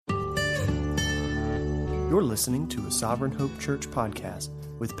You're listening to a Sovereign Hope Church podcast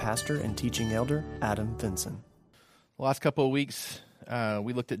with pastor and teaching elder Adam Vinson. The last couple of weeks,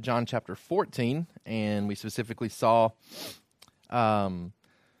 we looked at John chapter 14, and we specifically saw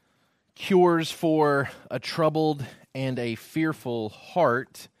cures for a troubled and a fearful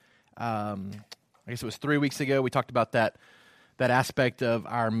heart. I guess it was 3 weeks ago. We talked about that aspect of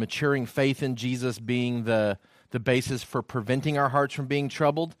our maturing faith in Jesus being the basis for preventing our hearts from being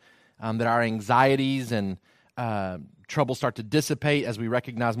troubled, that our anxieties and trouble start to dissipate as we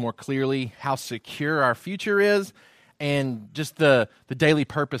recognize more clearly how secure our future is and just the daily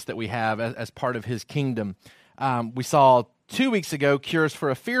purpose that we have as part of His kingdom. We saw 2 weeks ago cures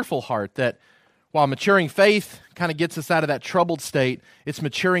for a fearful heart, that while maturing faith kind of gets us out of that troubled state, it's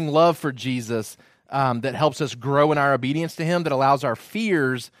maturing love for Jesus that helps us grow in our obedience to Him, that allows our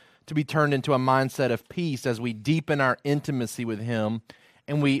fears to be turned into a mindset of peace as we deepen our intimacy with Him.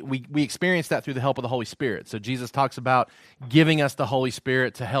 And we experience that through the help of the Holy Spirit. So Jesus talks about giving us the Holy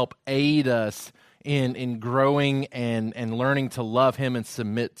Spirit to help aid us in growing and learning to love Him and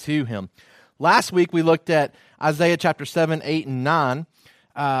submit to Him. Last week we looked at Isaiah chapter 7, 8, and 9.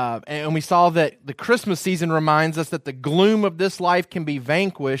 And we saw that the Christmas season reminds us that the gloom of this life can be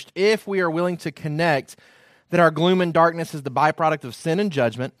vanquished if we are willing to connect that our gloom and darkness is the byproduct of sin and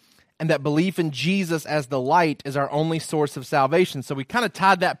judgment, and that belief in Jesus as the light is our only source of salvation. So we kind of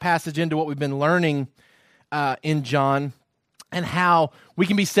tied that passage into what we've been learning in John, and how we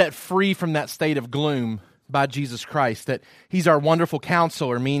can be set free from that state of gloom by Jesus Christ, that He's our wonderful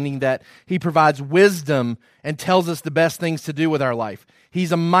counselor, meaning that He provides wisdom and tells us the best things to do with our life.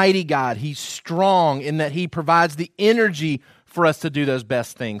 He's a mighty God. He's strong in that He provides the energy for us to do those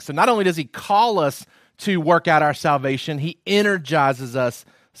best things. So not only does He call us to work out our salvation, He energizes us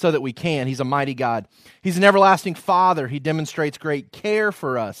so that we can. He's a mighty God. He's an everlasting Father. He demonstrates great care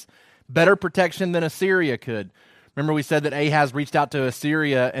for us, better protection than Assyria could. Remember, we said that Ahaz reached out to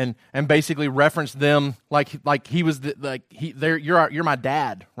Assyria and basically referenced them like he was you're my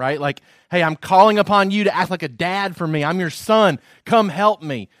dad, right? Like, hey, I'm calling upon you to act like a dad for me. I'm your son. Come help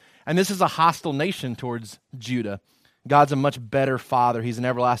me. And this is a hostile nation towards Judah. God's a much better Father. He's an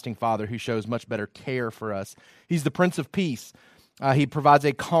everlasting Father who shows much better care for us. He's the Prince of Peace. He provides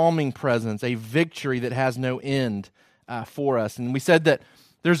a calming presence, a victory that has no end for us. And we said that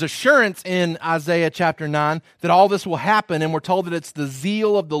there's assurance in Isaiah chapter 9 that all this will happen, and we're told that it's the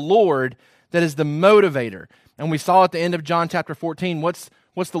zeal of the Lord that is the motivator. And we saw at the end of John chapter 14, what's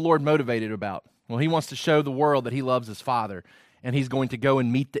the Lord motivated about? Well, He wants to show the world that He loves His Father, and He's going to go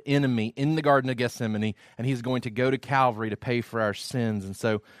and meet the enemy in the Garden of Gethsemane, and He's going to go to Calvary to pay for our sins. And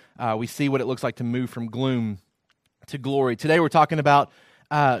so we see what it looks like to move from gloom to glory. Today we're talking about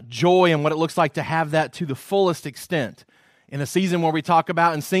joy and what it looks like to have that to the fullest extent. In a season where we talk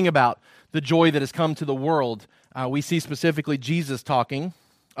about and sing about the joy that has come to the world, we see specifically Jesus talking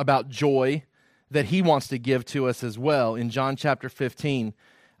about joy that He wants to give to us as well. In John chapter 15,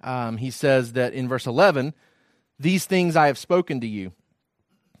 He says that in verse 11, "These things I have spoken to you,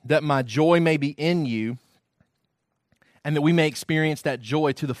 that my joy may be in you, and that we may experience that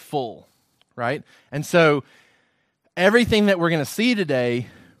joy to the full." Right? And so everything that we're going to see today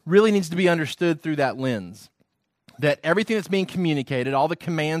really needs to be understood through that lens. That everything that's being communicated, all the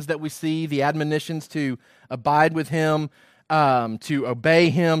commands that we see, the admonitions to abide with Him, to obey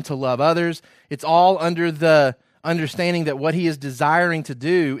Him, to love others, it's all under the understanding that what He is desiring to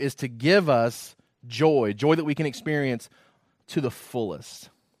do is to give us joy that we can experience to the fullest.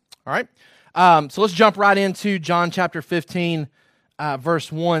 All right? So let's jump right into John chapter 15,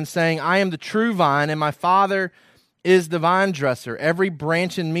 verse 1, saying, "I am the true vine, and my Father is the vine dresser. Every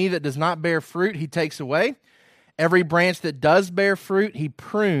branch in me that does not bear fruit, He takes away. Every branch that does bear fruit, He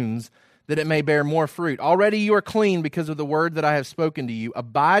prunes, that it may bear more fruit. Already you are clean because of the word that I have spoken to you.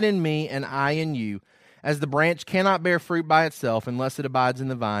 Abide in me, and I in you. As the branch cannot bear fruit by itself unless it abides in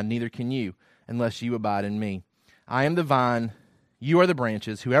the vine, neither can you unless you abide in me. I am the vine, you are the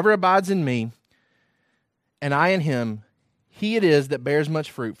branches. Whoever abides in me, and I in him, he it is that bears much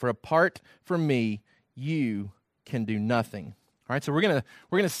fruit. For apart from me, you can do nothing." All right, so we're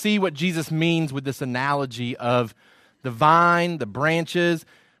gonna see what Jesus means with this analogy of the vine, the branches,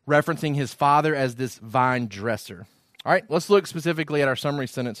 referencing His Father as this vine dresser. All right, let's look specifically at our summary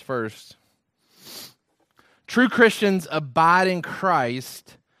sentence first. True Christians abide in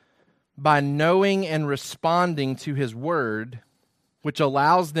Christ by knowing and responding to His Word, which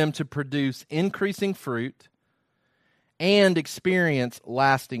allows them to produce increasing fruit and experience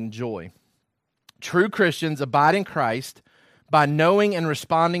lasting joy. True Christians abide in Christ by knowing and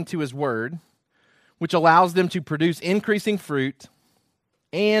responding to His Word, which allows them to produce increasing fruit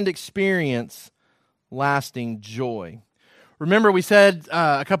and experience lasting joy. Remember, we said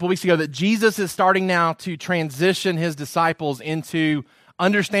a couple weeks ago that Jesus is starting now to transition his disciples into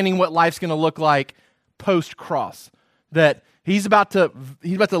understanding what life's going to look like post-cross. That he's about to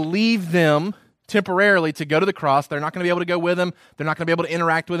leave them temporarily to go to the cross. They're not going to be able to go with him. They're not going to be able to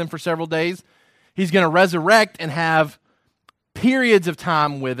interact with him for several days. He's going to resurrect and have periods of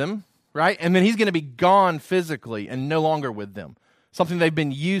time with him, right? And then he's going to be gone physically and no longer with them. Something they've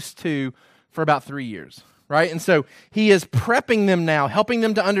been used to for about 3 years. Right? And so he is prepping them now, helping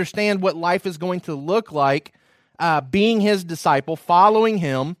them to understand what life is going to look like, being his disciple, following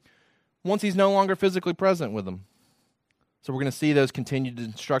him, once he's no longer physically present with them. So we're going to see those continued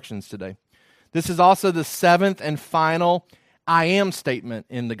instructions today. This is also the seventh and final I am statement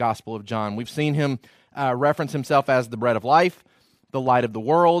in the Gospel of John. We've seen him reference himself as the bread of life, the light of the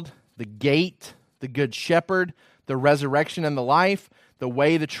world, the gate, the good shepherd, the resurrection and the life, the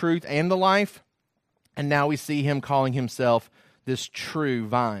way, the truth, and the life. And now we see him calling himself this true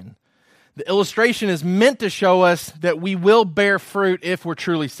vine. The illustration is meant to show us that we will bear fruit if we're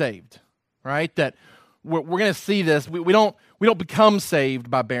truly saved, right? That we're going to see this. We don't become saved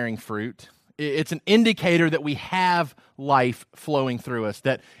by bearing fruit. It's an indicator that we have life flowing through us,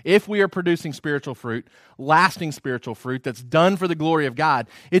 that if we are producing spiritual fruit, lasting spiritual fruit that's done for the glory of God,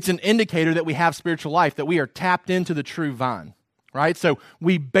 it's an indicator that we have spiritual life, that we are tapped into the true vine, right? So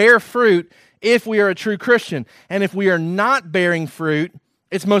we bear fruit if we are a true Christian. And if we are not bearing fruit,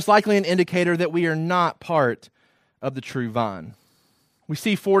 it's most likely an indicator that we are not part of the true vine. We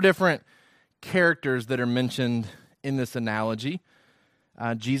see 4 different characters that are mentioned in this analogy.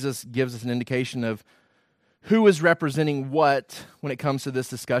 Jesus gives us an indication of who is representing what when it comes to this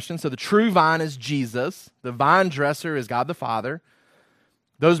discussion. So the true vine is Jesus. The vine dresser is God the Father.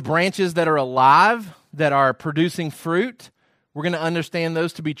 Those branches that are alive, that are producing fruit, we're going to understand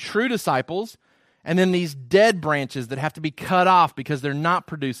those to be true disciples. And then these dead branches that have to be cut off because they're not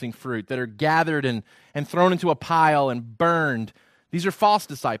producing fruit, that are gathered and thrown into a pile and burned, these are false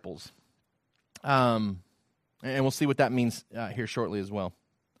disciples. And we'll see what that means here shortly as well.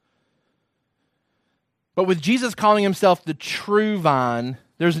 But with Jesus calling himself the true vine,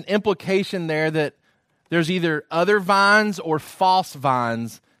 there's an implication there that there's either other vines or false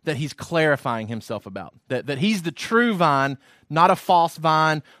vines that he's clarifying himself about. That he's the true vine, not a false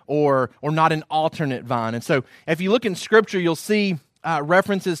vine or not an alternate vine. And so if you look in Scripture, you'll see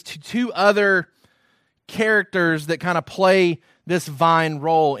references to 2 other characters that kind of play this vine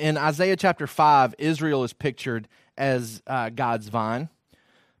role. In Isaiah chapter 5, Israel is pictured as God's vine,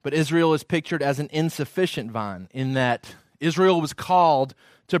 but Israel is pictured as an insufficient vine in that Israel was called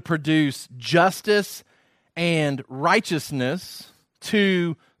to produce justice and righteousness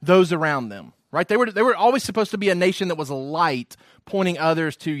to those around them, right? They were always supposed to be a nation that was a light pointing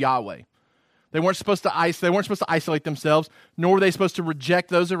others to Yahweh. They weren't supposed to isolate themselves, nor were they supposed to reject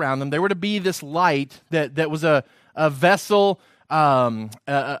those around them. They were to be this light that was a vessel,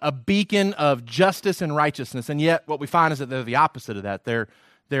 a beacon of justice and righteousness. And yet what we find is that they're the opposite of that.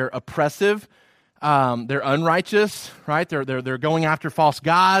 They're oppressive, they're unrighteous, right? They're going after false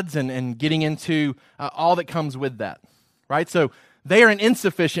gods and getting into all that comes with that, right? So they are an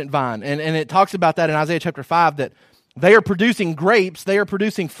insufficient vine. And it talks about that in Isaiah chapter 5, that they are producing grapes, they are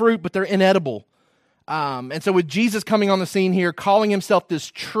producing fruit, but they're inedible. And so with Jesus coming on the scene here, calling himself this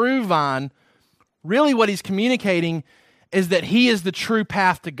true vine, really what he's communicating is that he is the true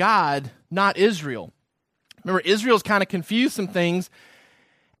path to God, not Israel. Remember, Israel's kind of confused some things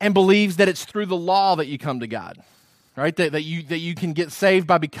and believes that it's through the law that you come to God. Right, that you can get saved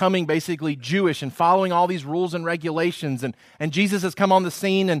by becoming basically Jewish and following all these rules and regulations. And Jesus has come on the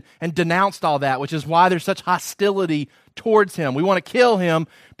scene and denounced all that, which is why there's such hostility towards him. We want to kill him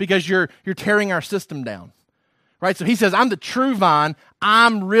because you're tearing our system down. Right? So he says, I'm the true vine.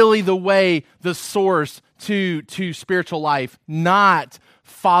 I'm really the way, the source to spiritual life, not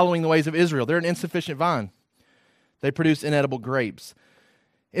following the ways of Israel. They're an insufficient vine. They produce inedible grapes.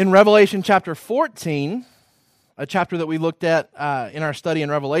 In Revelation chapter 14, a chapter that we looked at in our study in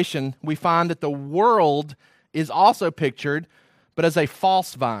Revelation, we find that the world is also pictured, but as a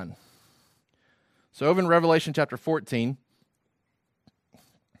false vine. So over in Revelation chapter 14,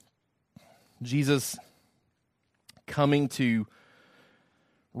 Jesus coming to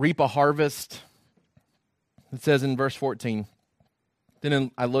reap a harvest. It says in verse 14,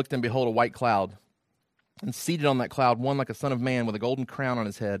 Then I looked, and behold, a white cloud, and seated on that cloud one like a son of man with a golden crown on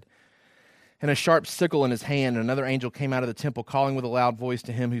his head. and a sharp sickle in his hand. And another angel came out of the temple, calling with a loud voice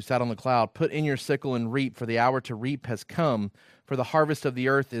to him who sat on the cloud, "Put in your sickle and reap, for the hour to reap has come, for the harvest of the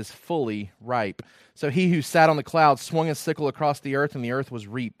earth is fully ripe." So he who sat on the cloud swung his sickle across the earth, and the earth was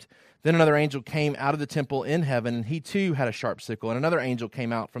reaped. Then another angel came out of the temple in heaven, and he too had a sharp sickle. And another angel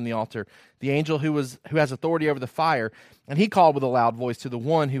came out from the altar, the angel who has authority over the fire, and he called with a loud voice to the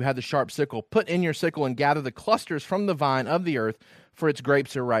one who had the sharp sickle, "Put in your sickle and gather the clusters from the vine of the earth, for its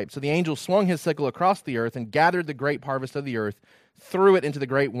grapes are ripe." So the angel swung his sickle across the earth and gathered the grape harvest of the earth, threw it into the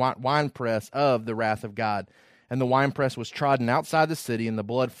great winepress of the wrath of God. And the winepress was trodden outside the city, and the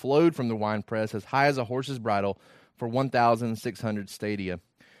blood flowed from the winepress as high as a horse's bridle for 1,600 stadia.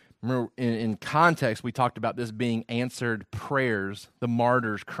 Remember, in context, we talked about this being answered prayers, the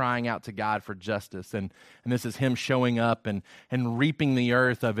martyrs crying out to God for justice. And this is him showing up and reaping the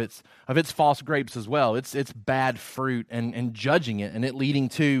earth of its false grapes as well. It's bad fruit and judging it, and it leading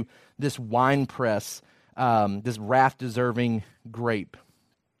to this winepress, this wrath-deserving grape.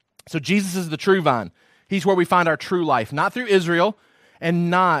 So Jesus is the true vine. He's where we find our true life, not through Israel and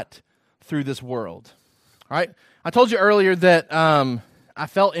not through this world. All right? I told you earlier that I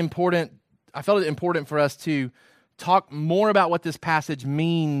felt it important for us to talk more about what this passage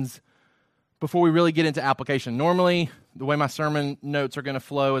means before we really get into application. Normally, the way my sermon notes are going to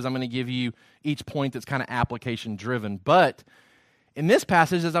flow is I'm going to give you each point that's kind of application driven. But in this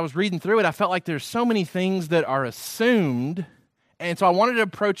passage, as I was reading through it, I felt like there's so many things that are assumed, and so I wanted to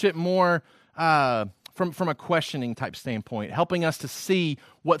approach it more from a questioning type standpoint, helping us to see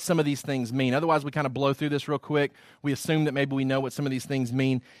what some of these things mean. Otherwise, we kind of blow through this real quick. We assume that maybe we know what some of these things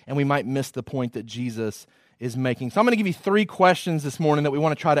mean, and we might miss the point that Jesus is making. So I'm going to give you 3 questions this morning that we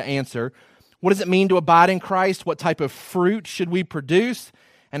want to try to answer. What does it mean to abide in Christ? What type of fruit should we produce?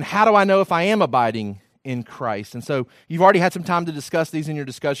 And how do I know if I am abiding in Christ? And so you've already had some time to discuss these in your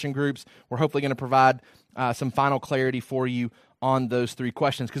discussion groups. We're hopefully going to provide some final clarity for you on those 3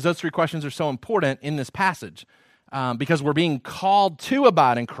 questions, because those 3 questions are so important in this passage, because we're being called to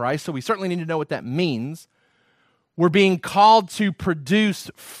abide in Christ, so we certainly need to know what that means. We're being called to produce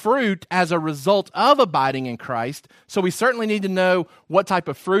fruit as a result of abiding in Christ, so we certainly need to know what type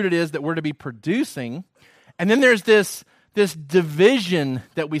of fruit it is that we're to be producing. And then there's this division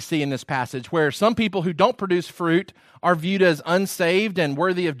that we see in this passage, where some people who don't produce fruit are viewed as unsaved and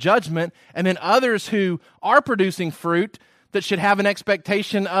worthy of judgment, and then others who are producing fruit that should have an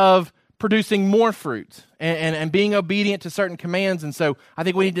expectation of producing more fruit and being obedient to certain commands. And so I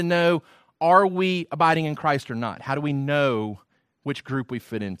think we need to know, are we abiding in Christ or not? How do we know which group we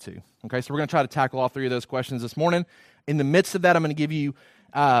fit into? Okay, so we're going to try to tackle all 3 of those questions this morning. In the midst of that, I'm going to give you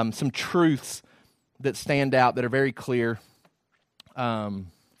some truths that stand out, that are very clear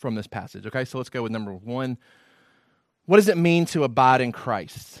from this passage. Okay, so let's go with number 1. What does it mean to abide in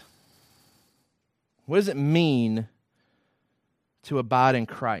Christ? What does it mean to abide in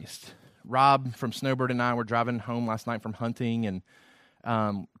Christ? Rob from Snowbird and I were driving home last night from hunting, and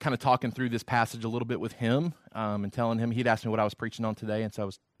kind of talking through this passage a little bit with him, and telling him, he'd asked me what I was preaching on today, and so I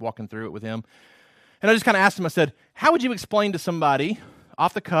was walking through it with him. And I just kind of asked him, I said, how would you explain to somebody,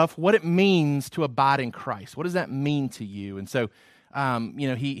 off the cuff, what it means to abide in Christ? What does that mean to you? And so,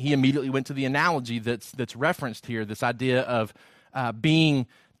 he immediately went to the analogy that's referenced here, this idea of being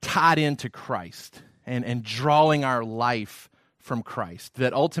tied into Christ and drawing our life from Christ.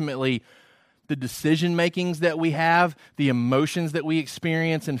 That ultimately the decision makings that we have, the emotions that we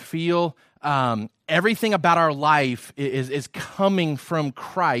experience and feel, everything about our life is coming from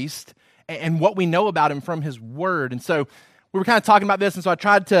Christ and what we know about him from his word. And so we were kind of talking about this, and so I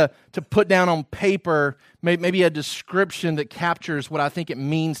tried to put down on paper maybe a description that captures what I think it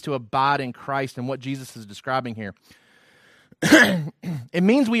means to abide in Christ and what Jesus is describing here. It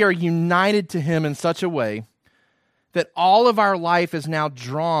means we are united to him in such a way that all of our life is now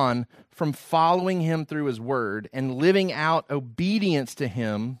drawn from following him through his word and living out obedience to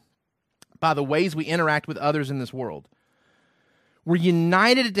him by the ways we interact with others in this world. We're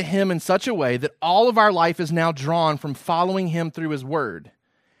united to him in such a way that all of our life is now drawn from following him through his word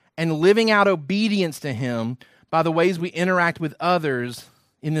and living out obedience to him by the ways we interact with others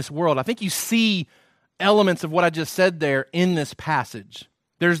in this world. I think you see elements of what I just said there in this passage.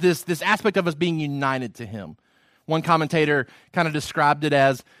 There's this aspect of us being united to him. One commentator kind of described it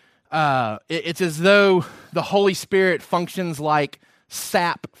as, it's as though the Holy Spirit functions like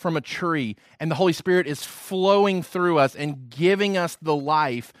sap from a tree, and the Holy Spirit is flowing through us and giving us the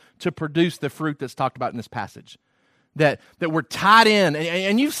life to produce the fruit that's talked about in this passage. That we're tied in,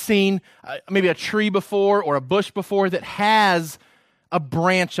 and you've seen maybe a tree before or a bush before that has a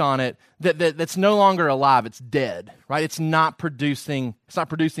branch on it that's no longer alive. It's dead, right? It's not producing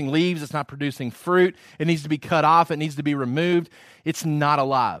leaves. It's not producing fruit. It needs to be cut off. It needs to be removed. It's not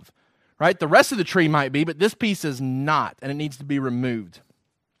alive, right? The rest of the tree might be, but this piece is not, and it needs to be removed.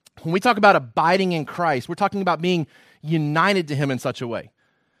 When we talk about abiding in Christ, we're talking about being united to him in such a way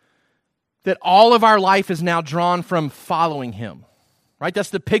that all of our life is now drawn from following him, right?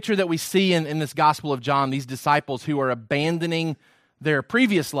 That's the picture that we see in this Gospel of John, these disciples who are abandoning their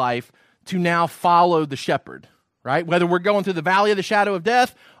previous life to now follow the shepherd, right? Whether we're going through the valley of the shadow of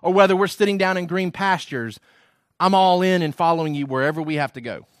death or whether we're sitting down in green pastures, I'm all in and following you wherever we have to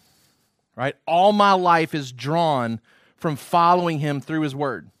go, right? All my life is drawn from following him through his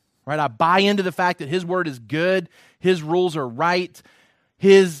word, right? I buy into the fact that his word is good, his rules are right,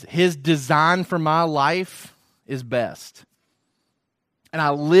 his design for my life is best. And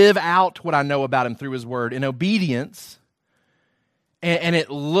I live out what I know about him through his word in obedience, and it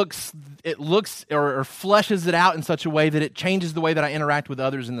looks or fleshes it out in such a way that it changes the way that I interact with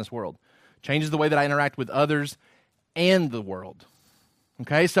others in this world, changes the way that I interact with others and the world.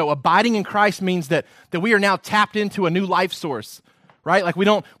 Okay, so abiding in Christ means that we are now tapped into a new life source, right? Like we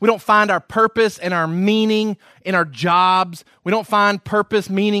don't find our purpose and our meaning in our jobs. We don't find purpose,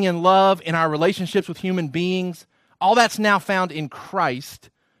 meaning, and love in our relationships with human beings. All that's now found in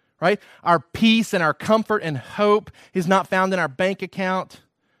Christ, right? Our peace and our comfort and hope is not found in our bank account,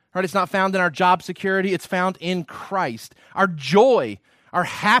 right? It's not found in our job security. It's found in Christ. Our joy, our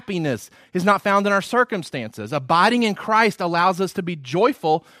happiness is not found in our circumstances. Abiding in Christ allows us to be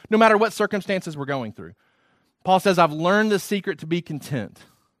joyful no matter what circumstances we're going through. Paul says, I've learned the secret to be content.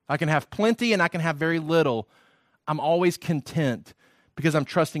 I can have plenty and I can have very little. I'm always content because I'm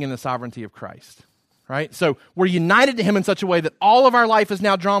trusting in the sovereignty of Christ. Right? So we're united to him in such a way that all of our life is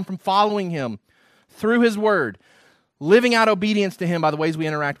now drawn from following him through his word, living out obedience to him by the ways we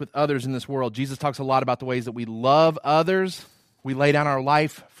interact with others in this world. Jesus talks a lot about the ways that we love others. We lay down our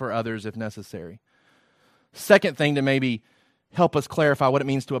life for others if necessary. Second thing to maybe help us clarify what it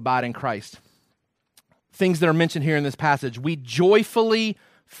means to abide in Christ. Things that are mentioned here in this passage. We joyfully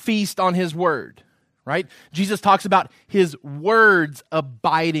feast on his word, right? Jesus talks about his words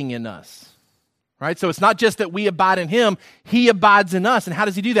abiding in us. Right? So it's not just that we abide in him, he abides in us. And how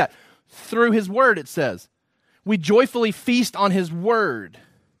does he do that? Through his word, it says. We joyfully feast on his word.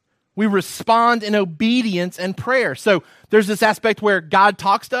 We respond in obedience and prayer. So there's this aspect where God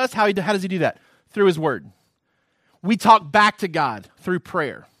talks to us. How does he do that? Through his word. We talk back to God through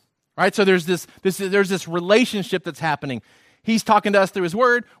prayer. Right? So there's this relationship that's happening. He's talking to us through his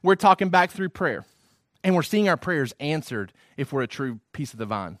word. We're talking back through prayer. And we're seeing our prayers answered if we're a true piece of the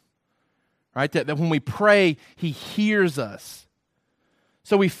vine. Right? That when we pray, he hears us.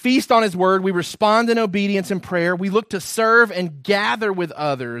 So we feast on his word. We respond in obedience and prayer. We look to serve and gather with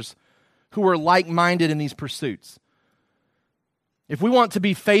others who are like-minded in these pursuits. If we want to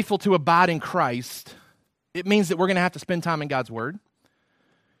be faithful to abide in Christ, it means that we're going to have to spend time in God's word.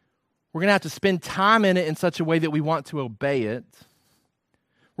 We're going to have to spend time in it in such a way that we want to obey it.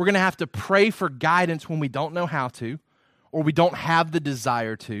 We're going to have to pray for guidance when we don't know how to, or we don't have the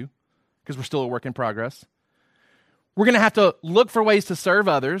desire to, because we're still a work in progress. We're going to have to look for ways to serve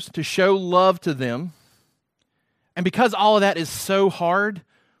others, to show love to them. And because all of that is so hard,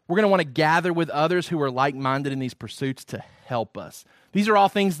 we're going to want to gather with others who are like-minded in these pursuits to help us. These are all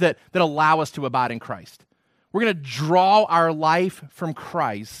things that allow us to abide in Christ. We're going to draw our life from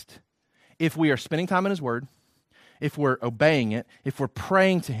Christ if we are spending time in his word, if we're obeying it, if we're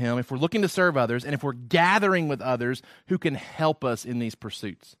praying to him, if we're looking to serve others, and if we're gathering with others who can help us in these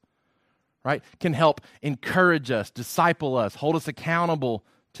pursuits. Right? Can help encourage us, disciple us, hold us accountable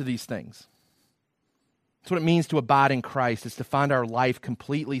to these things. That's what it means to abide in Christ, is to find our life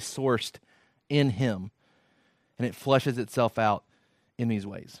completely sourced in him. And it fleshes itself out in these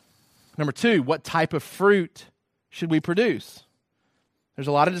ways. Number two, what type of fruit should we produce? There's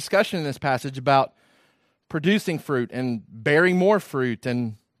a lot of discussion in this passage about producing fruit and bearing more fruit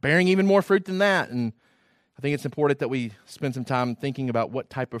and bearing even more fruit than that. And I think it's important that we spend some time thinking about what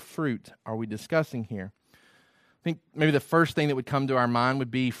type of fruit are we discussing here. I think maybe the first thing that would come to our mind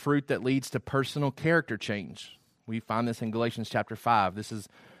would be fruit that leads to personal character change. We find this in Galatians chapter 5. This is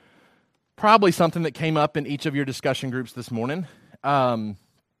probably something that came up in each of your discussion groups this morning.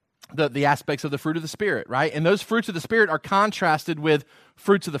 The aspects of the fruit of the Spirit, right? And those fruits of the Spirit are contrasted with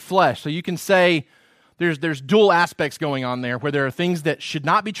fruits of the flesh. So you can say there's dual aspects going on there, where there are things that should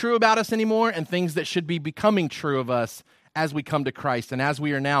not be true about us anymore and things that should be becoming true of us as we come to Christ and as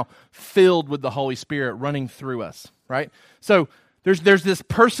we are now filled with the Holy Spirit running through us, right? So there's this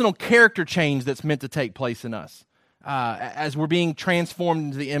personal character change that's meant to take place in us. as we're being transformed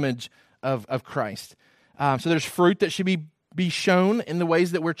into the image of Christ. So there's fruit that should be shown in the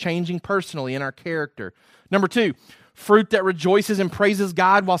ways that we're changing personally in our character. Number 2, fruit that rejoices and praises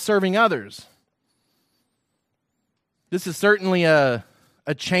God while serving others. This is certainly a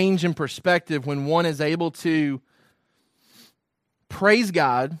change in perspective when one is able to praise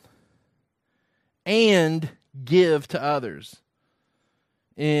God and give to others.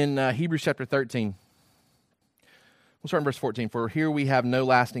 In Hebrews chapter 13, we'll start in verse 14. For here we have no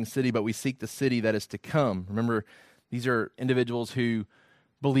lasting city, but we seek the city that is to come. Remember, these are individuals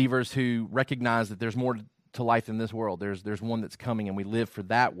believers who recognize that there's more to life in this world. There's one that's coming, and we live for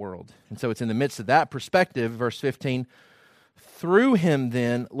that world. And so it's in the midst of that perspective, verse 15, through him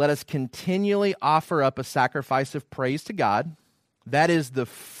then, let us continually offer up a sacrifice of praise to God. That is the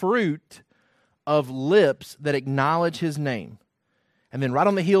fruit of lips that acknowledge his name. And then right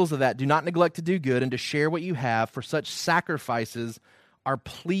on the heels of that, do not neglect to do good and to share what you have, for such sacrifices are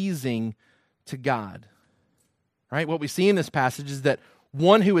pleasing to God. Right? What we see in this passage is that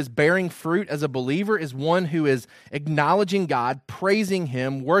one who is bearing fruit as a believer is one who is acknowledging God, praising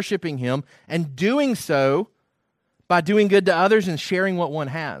him, worshiping him, and doing so by doing good to others and sharing what one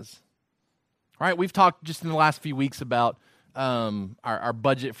has. All right? We've talked just in the last few weeks about our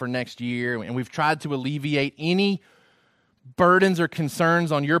budget for next year, and we've tried to alleviate any burdens or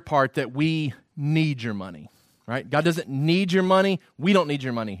concerns on your part that we need your money. Right? God doesn't need your money. We don't need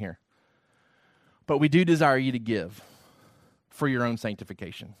your money here. But we do desire you to give for your own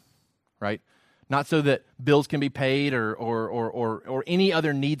sanctification, right? Not so that bills can be paid or any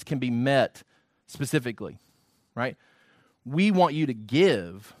other needs can be met specifically, right? We want you to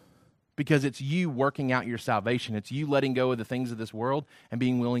give because it's you working out your salvation. It's you letting go of the things of this world and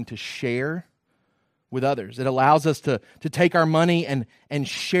being willing to share with others. It allows us to take our money and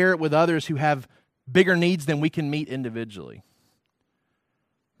share it with others who have bigger needs than we can meet individually.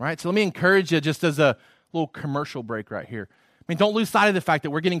 Right? So let me encourage you just as a little commercial break right here. I mean, don't lose sight of the fact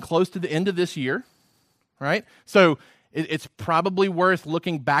that we're getting close to the end of this year, right? So it's probably worth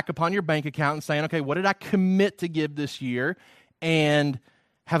looking back upon your bank account and saying, okay, what did I commit to give this year? And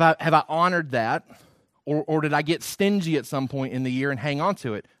have I honored that? Or did I get stingy at some point in the year and hang on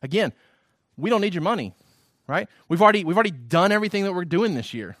to it? Again, we don't need your money, right? We've already done everything that we're doing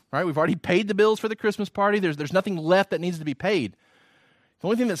this year, right? We've already paid the bills for the Christmas party. There's nothing left that needs to be paid. The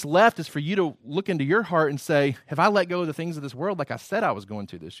only thing that's left is for you to look into your heart and say, have I let go of the things of this world like I said I was going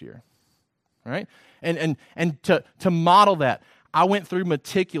to this year? All right? And to model that, I went through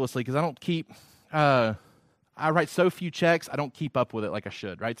meticulously because I don't keep, I write so few checks, I don't keep up with it like I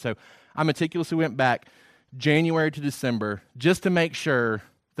should, right? So I meticulously went back January to December just to make sure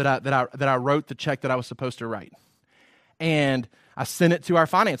that I wrote the check that I was supposed to write. And I sent it to our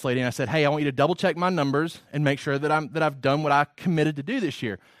finance lady and I said, hey, I want you to double check my numbers and make sure that I've done what I committed to do this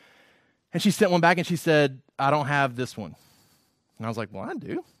year. And she sent one back and she said, I don't have this one. And I was like, well, I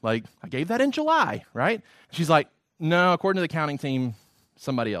do. Like, I gave that in July, right? She's like, no, according to the accounting team,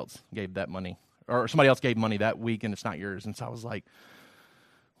 somebody else gave that money. Or somebody else gave money that week and it's not yours. And so I was like,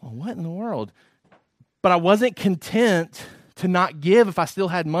 well, what in the world? But I wasn't content to not give if I still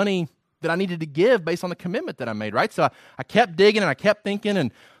had money that I needed to give based on the commitment that I made, right? So I kept digging and I kept thinking,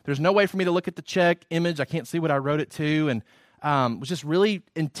 and there's no way for me to look at the check image. I can't see what I wrote it to, and was just really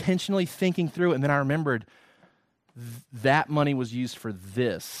intentionally thinking through it. And then I remembered that money was used for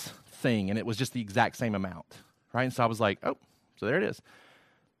this thing, and it was just the exact same amount, right? And so I was like, oh, so there it is.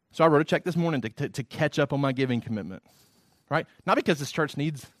 So I wrote a check this morning to catch up on my giving commitment, right? Not because this church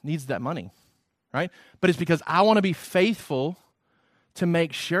needs that money, right? But it's because I want to be faithful to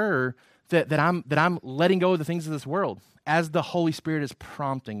make sure that I'm letting go of the things of this world as the Holy Spirit is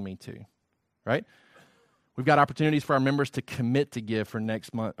prompting me to, right? We've got opportunities for our members to commit to give for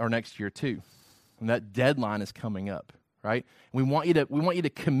next month or next year too, and that deadline is coming up, right? We want you to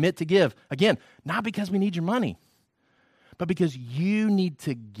commit to give again, not because we need your money, but because you need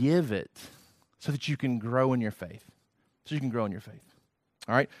to give it so that you can grow in your faith. So you can grow in your faith.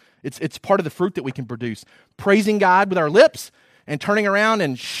 All right? It's part of the fruit that we can produce. Praising God with our lips and turning around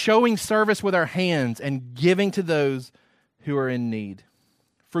and showing service with our hands and giving to those who are in need.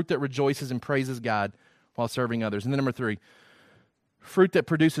 Fruit that rejoices and praises God while serving others. And then number 3, fruit that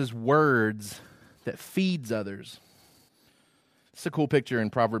produces words that feeds others. It's a cool picture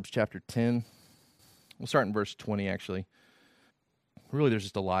in Proverbs chapter 10. We'll start in verse 20, actually. Really, there's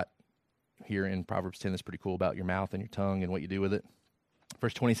just a lot here in Proverbs 10 that's pretty cool about your mouth and your tongue and what you do with it.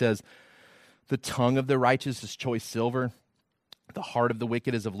 Verse 20 says, the tongue of the righteous is choice silver. The heart of the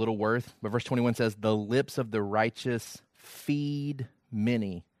wicked is of little worth. But verse 21 says, the lips of the righteous feed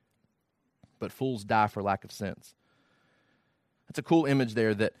many, but fools die for lack of sense. It's a cool image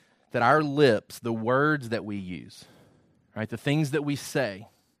there that our lips, the words that we use, right? The things that we say,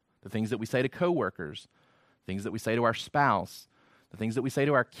 the things that we say to coworkers, things that we say to our spouse, the things that we say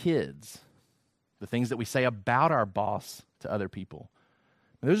to our kids, the things that we say about our boss to other people.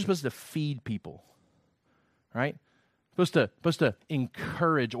 And those are supposed to feed people, right? Supposed to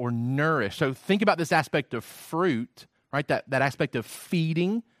encourage or nourish. So think about this aspect of fruit, right? That aspect of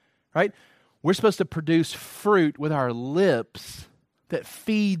feeding, right? We're supposed to produce fruit with our lips that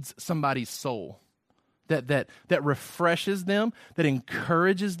feeds somebody's soul, that refreshes them, that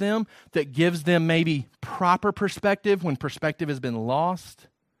encourages them, that gives them maybe proper perspective when perspective has been lost,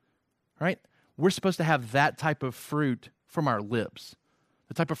 right? We're supposed to have that type of fruit from our lips,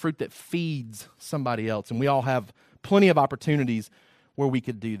 the type of fruit that feeds somebody else. And we all have plenty of opportunities where we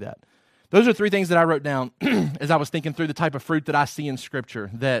could do that. Those are three things that I wrote down as I was thinking through the type of fruit that I see in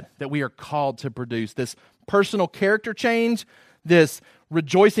Scripture that we are called to produce. This personal character change, this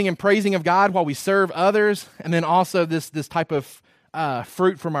rejoicing and praising of God while we serve others, and then also this type of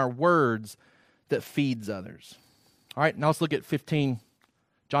fruit from our words that feeds others. All right, now let's look at 15,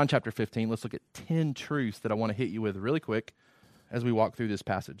 John chapter 15. Let's look at 10 truths that I want to hit you with really quick as we walk through this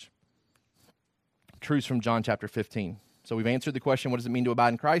passage. Truths from John chapter 15. So we've answered the question, what does it mean to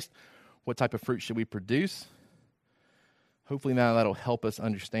abide in Christ? What type of fruit should we produce? Hopefully now that'll help us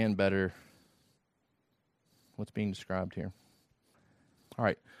understand better what's being described here. All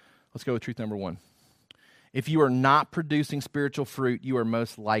right, let's go with truth number 1. If you are not producing spiritual fruit, you are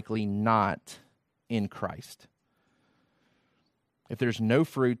most likely not in Christ. If there's no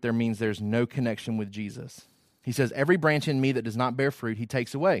fruit, there means there's no connection with Jesus. He says, every branch in me that does not bear fruit, he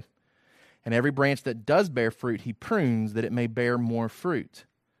takes away. And every branch that does bear fruit, he prunes that it may bear more fruit.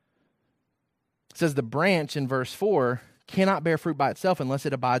 It says the branch in verse 4 cannot bear fruit by itself unless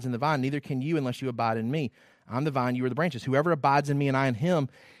it abides in the vine. Neither can you unless you abide in me. I'm the vine, you are the branches. Whoever abides in me and I in him,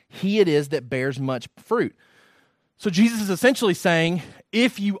 he it is that bears much fruit. So Jesus is essentially saying,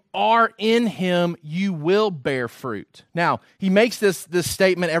 if you are in him, you will bear fruit. Now, he makes this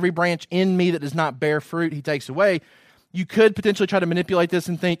statement, every branch in me that does not bear fruit, he takes away. You could potentially try to manipulate this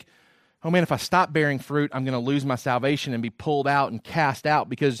and think, oh man, if I stop bearing fruit, I'm going to lose my salvation and be pulled out and cast out,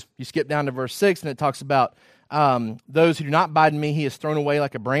 because you skip down to verse 6 and it talks about those who do not abide in me, he is thrown away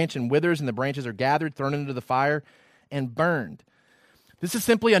like a branch and withers, and the branches are gathered, thrown into the fire, and burned. This is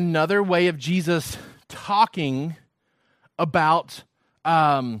simply another way of Jesus talking about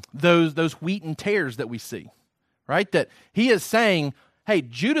those wheat and tares that we see, right? That he is saying, hey,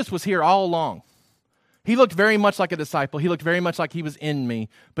 Judas was here all along. He looked very much like a disciple. He looked very much like he was in me,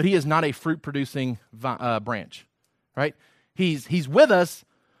 but he is not a fruit-producing branch, right? He's with us,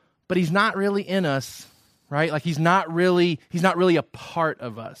 but he's not really in us, right? Like he's not really a part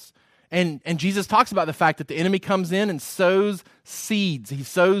of us. And Jesus talks about the fact that the enemy comes in and sows seeds. He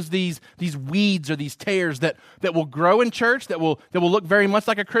sows these weeds or these tares that will grow in church, that will look very much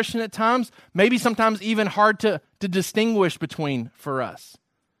like a Christian at times, maybe sometimes even hard to distinguish between for us.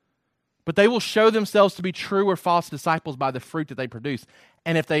 But they will show themselves to be true or false disciples by the fruit that they produce.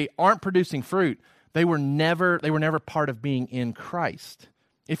 And if they aren't producing fruit, they were never part of being in Christ.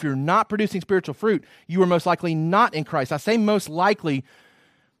 If you're not producing spiritual fruit, you are most likely not in Christ. I say most likely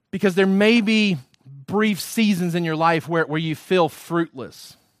because there may be brief seasons in your life where you feel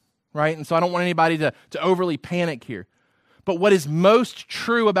fruitless, right? And so I don't want anybody to overly panic here. But what is most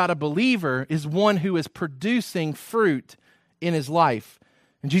true about a believer is one who is producing fruit in his life.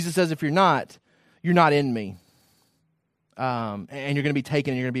 And Jesus says, if you're not in me. And you're going to be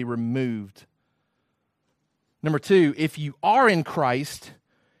taken and you're going to be removed. Number 2, if you are in Christ,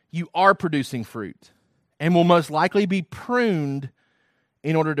 you are producing fruit and will most likely be pruned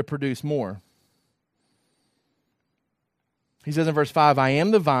in order to produce more. He says in verse 5, I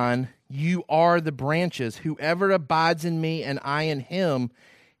am the vine, you are the branches. Whoever abides in me and I in him,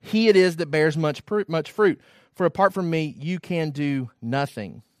 he it is that bears much fruit. For apart from me, you can do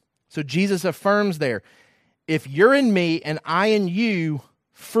nothing. So Jesus affirms there, if you're in me and I in you,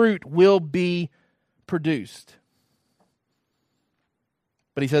 fruit will be produced.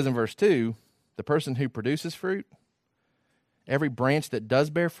 But he says in verse 2, the person who produces fruit, every branch that does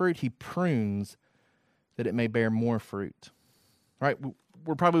bear fruit, he prunes that it may bear more fruit. Right?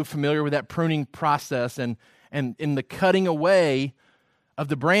 We're probably familiar with that pruning process, and in the cutting away of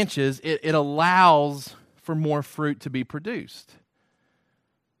the branches, it allows for more fruit to be produced.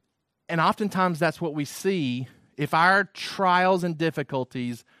 And oftentimes that's what we see if our trials and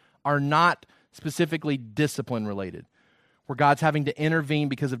difficulties are not specifically discipline related, where God's having to intervene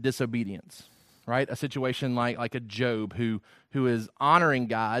because of disobedience, right? A situation like a Job who is honoring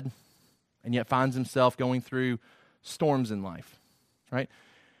God and yet finds himself going through storms in life. right?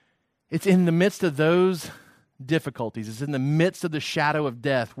 It's in the midst of those difficulties. It's in the midst of the shadow of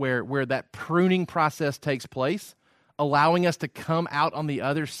death where that pruning process takes place, allowing us to come out on the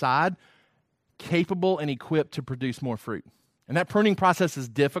other side capable and equipped to produce more fruit. And that pruning process is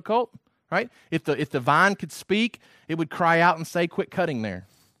difficult, right? If the vine could speak, it would cry out and say, quit cutting there,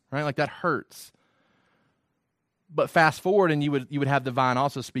 right? Like that hurts. But fast forward and you would have the vine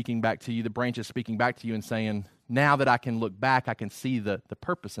also speaking back to you, the branches speaking back to you and saying, now that I can look back, I can see the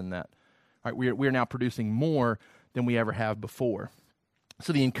purpose in that. Right, we are now producing more than we ever have before.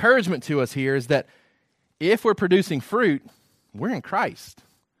 So the encouragement to us here is that if we're producing fruit, we're in Christ.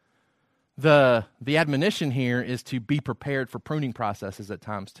 The admonition here is to be prepared for pruning processes at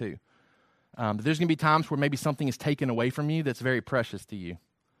times too. There's going to be times where maybe something is taken away from you that's very precious to you,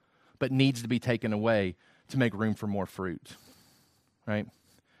 but needs to be taken away to make room for more fruit. Right?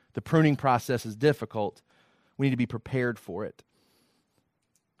 The pruning process is difficult. We need to be prepared for it.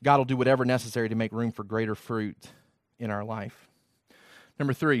 God will do whatever necessary to make room for greater fruit in our life.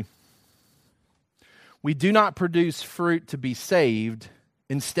 Number 3, we do not produce fruit to be saved.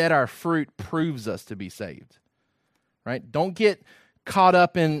 Instead, our fruit proves us to be saved. Right? Don't get caught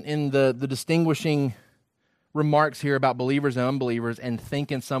up in the distinguishing remarks here about believers and unbelievers and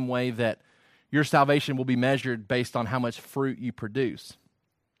think in some way that your salvation will be measured based on how much fruit you produce.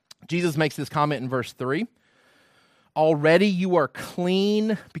 Jesus makes this comment in verse 3. Already you are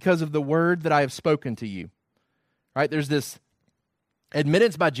clean because of the word that I have spoken to you. Right? There's this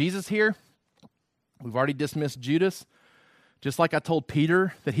admittance by Jesus here. We've already dismissed Judas. Just like I told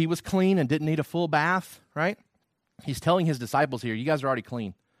Peter that he was clean and didn't need a full bath, right? He's telling his disciples here, you guys are already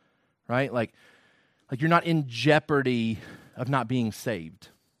clean, right? Like you're not in jeopardy of not being saved.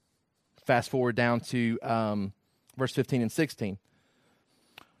 Fast forward down to verse 15 and 16.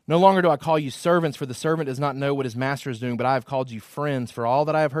 No longer do I call you servants, for the servant does not know what his master is doing, but I have called you friends, for all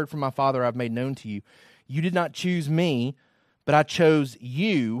that I have heard from my Father I have made known to you. You did not choose me, but I chose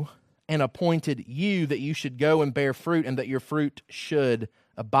you and appointed you that you should go and bear fruit and that your fruit should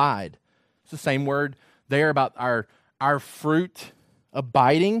abide. It's the same word there about our fruit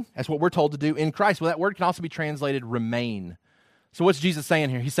abiding. That's what we're told to do in Christ. Well, that word can also be translated remain. So what's Jesus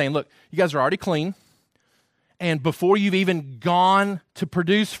saying here? He's saying, look, you guys are already clean. And before you've even gone to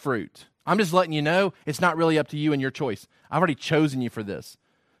produce fruit, I'm just letting you know it's not really up to you and your choice. I've already chosen you for this.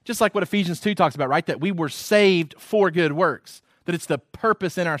 Just like what Ephesians 2 talks about, right? That we were saved for good works. That it's the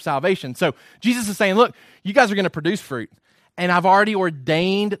purpose in our salvation. So Jesus is saying, look, you guys are going to produce fruit. And I've already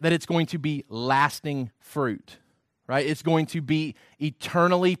ordained that it's going to be lasting fruit. Right? It's going to be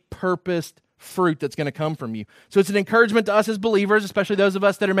eternally purposed fruit that's going to come from you. So it's an encouragement to us as believers, especially those of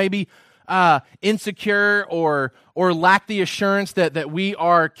us that are maybe insecure or lack the assurance that we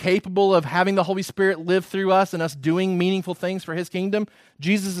are capable of having the Holy Spirit live through us and us doing meaningful things for His kingdom.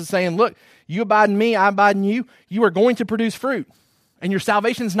 Jesus is saying, look, you abide in me, I abide in you. You are going to produce fruit. And your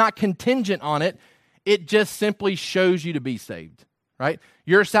salvation is not contingent on it. It just simply shows you to be saved, right?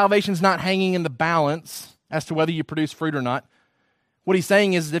 Your salvation is not hanging in the balance as to whether you produce fruit or not. What he's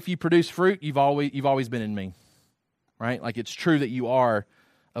saying is if you produce fruit, you've always been in me, right? Like it's true that you are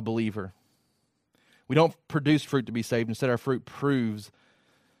a believer. We don't produce fruit to be saved. Instead, our fruit proves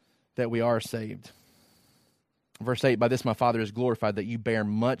that we are saved. Verse 8, by this my Father is glorified, that you bear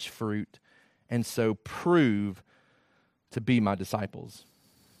much fruit and so prove to be my disciples.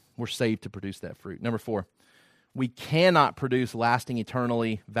 We're saved to produce that fruit. Number 4, we cannot produce lasting,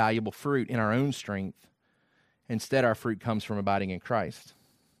 eternally valuable fruit in our own strength. Instead, our fruit comes from abiding in Christ.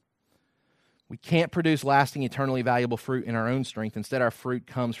 We can't produce lasting, eternally valuable fruit in our own strength. Instead, our fruit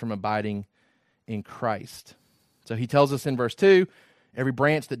comes from abiding in Christ. So he tells us in verse 2, every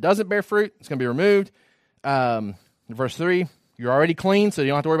branch that doesn't bear fruit is going to be removed. Verse 3, you're already clean, so you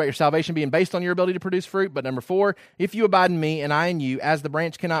don't have to worry about your salvation being based on your ability to produce fruit. But number 4, if you abide in me and I in you, as the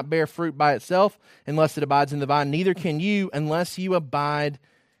branch cannot bear fruit by itself unless it abides in the vine, neither can you unless you abide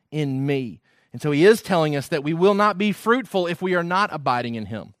in me. And so he is telling us that we will not be fruitful if we are not abiding in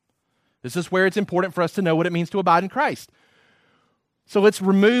him. This is where it's important for us to know what it means to abide in Christ. So let's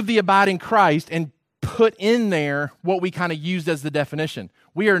remove the abide in Christ and put in there what we kind of used as the definition.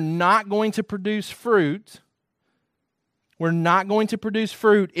 We are not going to produce fruit. We're not going to produce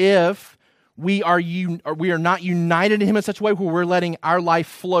fruit if we are not united in him in such a way where we're letting our life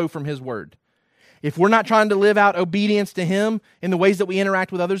flow from his word. If we're not trying to live out obedience to him in the ways that we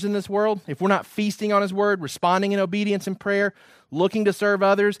interact with others in this world, if we're not feasting on his word, responding in obedience and prayer, looking to serve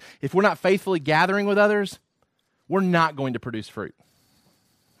others, if we're not faithfully gathering with others, we're not going to produce fruit.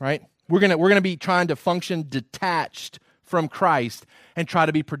 Right? We're going to be trying to function detached from Christ and try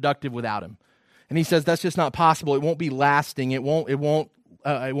to be productive without him. And he says that's just not possible. It won't be lasting. It won't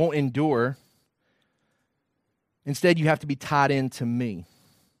endure. Instead, you have to be tied into me.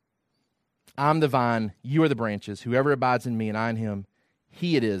 I'm the vine, you are the branches. Whoever abides in me and I in him,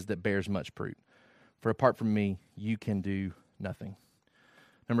 he it is that bears much fruit. For apart from me, you can do nothing.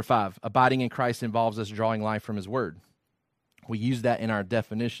 Number 5, abiding in Christ involves us drawing life from his word. We used that in our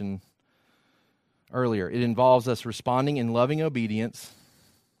definition earlier. It involves us responding in loving obedience.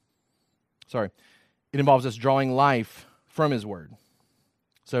 It involves us drawing life from his word.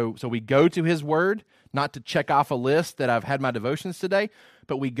 So we go to his word, not to check off a list that I've had my devotions today,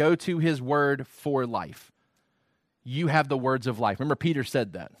 but we go to his word for life. You have the words of life. Remember, Peter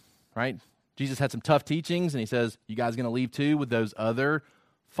said that, right? Jesus had some tough teachings, and he says, you guys going to leave too with those other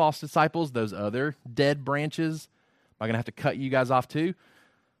false disciples, those other dead branches? Am I going to have to cut you guys off too?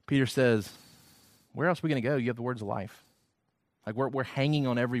 Peter says, where else are we going to go? You have the words of life. Like we're hanging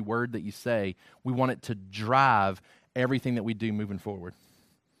on every word that you say. We want it to drive everything that we do moving forward.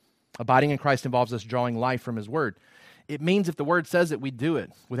 Abiding in Christ involves us drawing life from his word. It means if the word says it, we do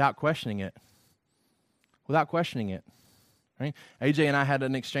it without questioning it. Without questioning it. Right? AJ and I had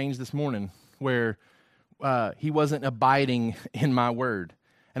an exchange this morning where he wasn't abiding in my word.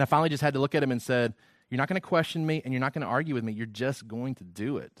 And I finally just had to look at him and said, you're not going to question me and you're not going to argue with me. You're just going to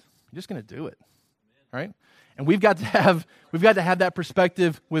do it. You're just going to do it. Right? And we've got to have that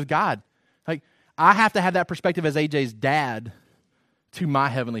perspective with God. Like I have to have that perspective as AJ's dad to my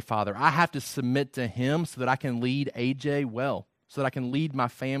Heavenly Father. I have to submit to him so that I can lead AJ well, so that I can lead my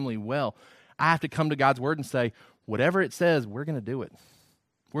family well. I have to come to God's word and say, whatever it says, we're going to do it.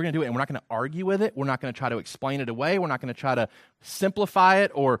 We're going to do it, and we're not going to argue with it. We're not going to try to explain it away. We're not going to try to simplify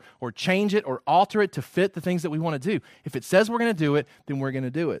it or change it or alter it to fit the things that we want to do. If it says we're going to do it, then we're going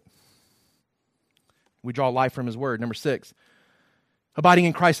to do it. We draw life from his word. Number 6, abiding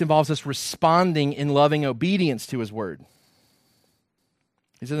in Christ involves us responding in loving obedience to his word.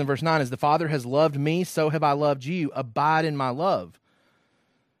 He says in verse 9, as the Father has loved me, so have I loved you. Abide in my love.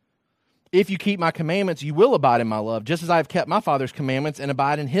 If you keep my commandments, you will abide in my love, just as I have kept my Father's commandments and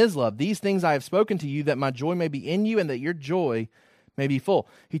abide in his love. These things I have spoken to you, that my joy may be in you and that your joy may be full.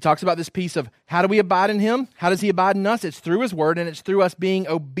 He talks about this piece of how do we abide in him? How does he abide in us? It's through his word, and it's through us being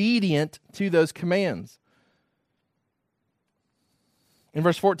obedient to those commands. In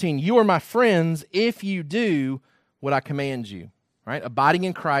verse 14, you are my friends if you do what I command you. Right? Abiding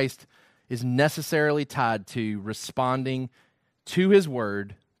in Christ is necessarily tied to responding to his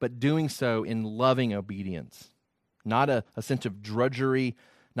word, but doing so in loving obedience. Not a sense of drudgery,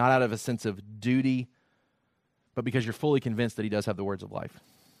 not out of a sense of duty, but because you're fully convinced that he does have the words of life.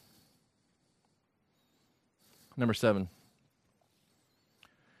 Number 7.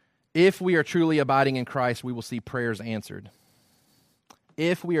 If we are truly abiding in Christ, we will see prayers answered.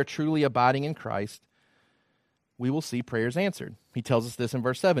 If we are truly abiding in Christ, we will see prayers answered. He tells us this in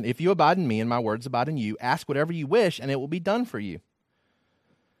verse 7. If you abide in me and my words abide in you, ask whatever you wish and it will be done for you.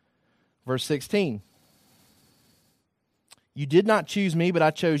 Verse 16. You did not choose me, but I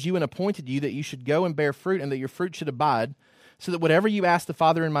chose you and appointed you that you should go and bear fruit and that your fruit should abide, so that whatever you ask the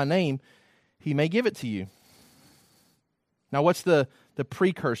Father in my name, he may give it to you. Now what's the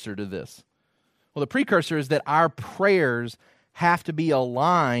precursor to this? Well, the precursor is that our prayers have to be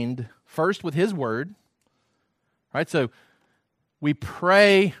aligned first with his word. Right, so we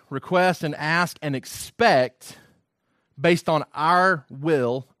pray, request, and ask and expect based on our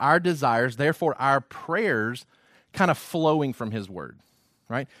will, our desires, therefore our prayers kind of flowing from his word,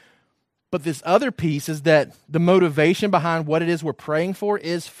 right? But this other piece is that the motivation behind what it is we're praying for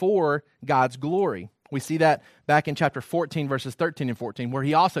is for God's glory. We see that back in chapter 14, verses 13 and 14, where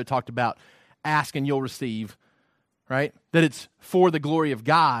he also talked about ask and you'll receive, right? That it's for the glory of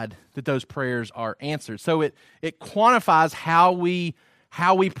God that those prayers are answered. So it quantifies how we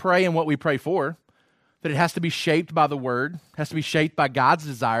pray and what we pray for, that it has to be shaped by the word, has to be shaped by God's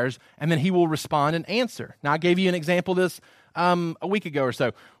desires, and then he will respond and answer. Now, I gave you an example of this a week ago or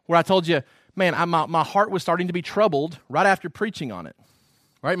so, where I told you, man, my heart was starting to be troubled right after preaching on it,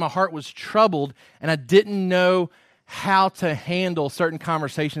 right? My heart was troubled, and I didn't know how to handle certain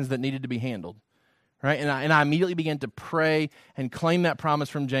conversations that needed to be handled. Right? And I immediately began to pray and claim that promise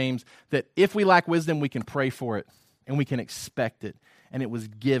from James that if we lack wisdom, we can pray for it and we can expect it. And it was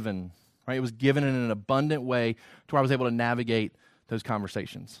given. Right? It was given in an abundant way to where I was able to navigate those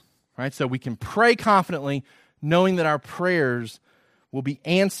conversations. Right? So we can pray confidently knowing that our prayers will be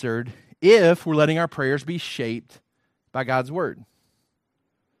answered if we're letting our prayers be shaped by God's word.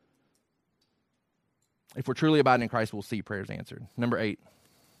 If we're truly abiding in Christ, we'll see prayers answered. Number 8.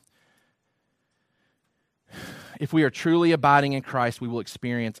 if we are truly abiding in Christ, we will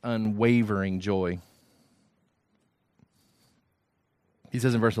experience unwavering joy. He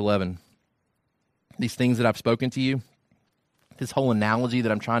says in verse 11, these things that I've spoken to you, this whole analogy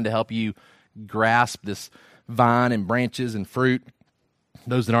that I'm trying to help you grasp, this vine and branches and fruit,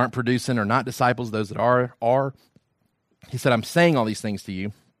 those that aren't producing are not disciples, those that are. He said, I'm saying all these things to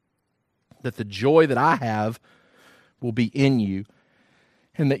you, that the joy that I have will be in you,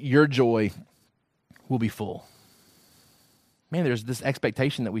 and that your joy will be full. Man, there's this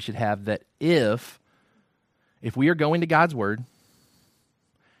expectation that we should have that if we are going to God's Word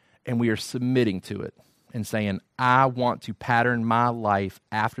and we are submitting to it and saying, I want to pattern my life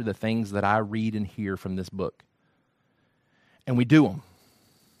after the things that I read and hear from this book, and we do them,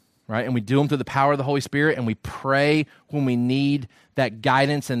 right? And we do them through the power of the Holy Spirit, and we pray when we need that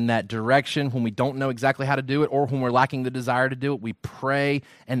guidance and that direction, when we don't know exactly how to do it, or when we're lacking the desire to do it. We pray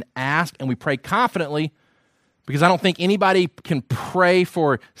and ask, and we pray confidently, because I don't think anybody can pray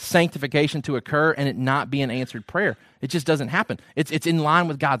for sanctification to occur and it not be an answered prayer. It just doesn't happen. It's in line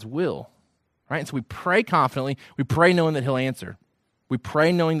with God's will, right? And so we pray confidently. We pray knowing that He'll answer. We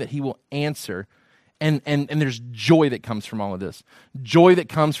pray knowing that He will answer. And there's joy that comes from all of this. Joy that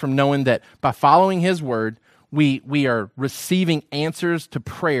comes from knowing that by following His Word, we are receiving answers to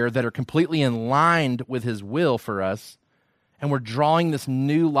prayer that are completely in line with His will for us. And we're drawing this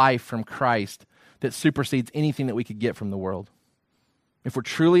new life from Christ that supersedes anything that we could get from the world. If we're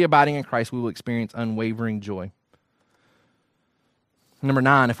truly abiding in Christ, we will experience unwavering joy. Number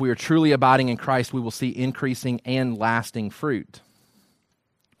 9, if we are truly abiding in Christ, we will see increasing and lasting fruit.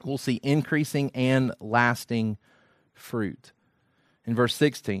 We'll see increasing and lasting fruit. In verse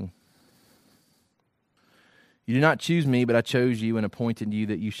 16, you do not choose me, but I chose you and appointed you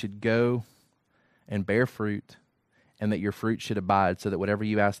that you should go and bear fruit, and that your fruit should abide, so that whatever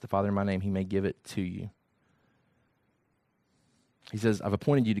you ask the Father in my name, He may give it to you. He says, I've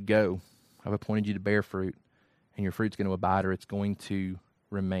appointed you to go. I've appointed you to bear fruit, and your fruit's going to abide, or it's going to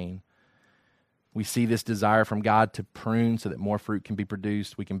remain. We see this desire from God to prune so that more fruit can be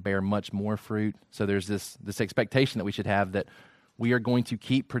produced. We can bear much more fruit. So there's this expectation that we should have that we are going to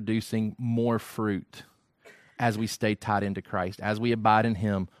keep producing more fruit as we stay tied into Christ. As we abide in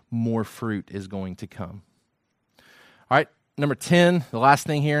Him, more fruit is going to come. All right, number 10, the last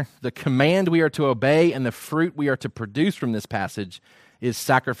thing here, the command we are to obey and the fruit we are to produce from this passage is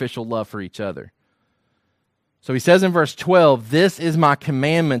sacrificial love for each other. So he says in verse 12, this is my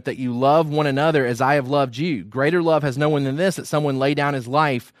commandment, that you love one another as I have loved you. Greater love has no one than this, that someone lay down his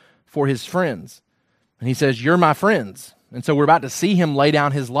life for his friends. And he says, you're my friends. And so we're about to see him lay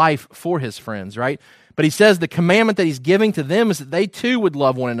down his life for his friends, right? But he says the commandment that he's giving to them is that they too would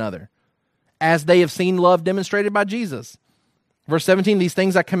love one another, as they have seen love demonstrated by Jesus. Verse 17, these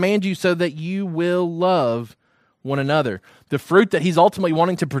things I command you so that you will love one another. The fruit that he's ultimately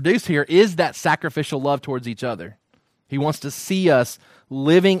wanting to produce here is that sacrificial love towards each other. He wants to see us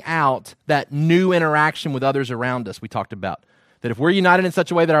living out that new interaction with others around us we talked about. That if we're united in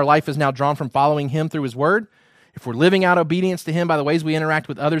such a way that our life is now drawn from following Him through His Word, if we're living out obedience to Him by the ways we interact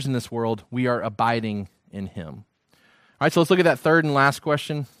with others in this world, we are abiding in Him. All right, so let's look at that third and last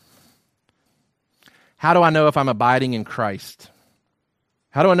question. How do I know if I'm abiding in Christ?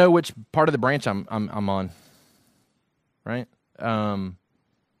 How do I know which part of the branch I'm on? Right?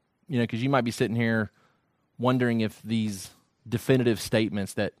 Because you might be sitting here wondering if these definitive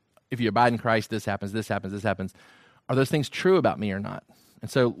statements that if you abide in Christ, this happens, this happens, this happens, are those things true about me or not?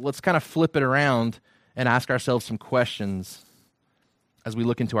 And so let's kind of flip it around and ask ourselves some questions as we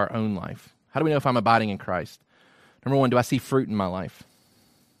look into our own life. How do we know if I'm abiding in Christ? Number 1, do I see fruit in my life?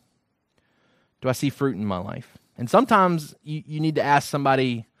 Do I see fruit in my life? And sometimes you need to ask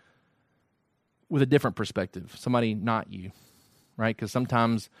somebody with a different perspective, somebody not you, right? Because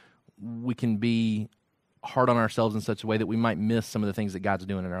sometimes we can be hard on ourselves in such a way that we might miss some of the things that God's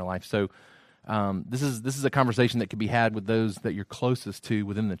doing in our life. So this is a conversation that could be had with those that you're closest to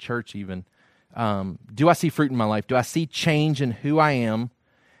within the church even. Do I see fruit in my life? Do I see change in who I am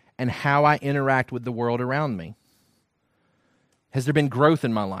and how I interact with the world around me? Has there been growth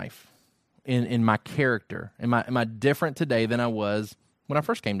in my life, in my character? Am I different today than I was when I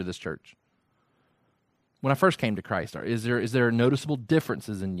first came to this church? When I first came to Christ? Is there noticeable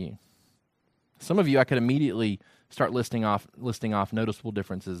differences in you? Some of you, I could immediately start listing off noticeable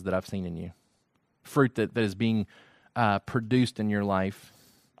differences that I've seen in you. Fruit that is being produced in your life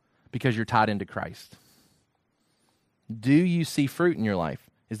because you're tied into Christ. Do you see fruit in your life?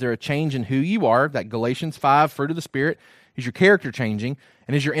 Is there a change in who you are? That Galatians 5, fruit of the Spirit. Is your character changing?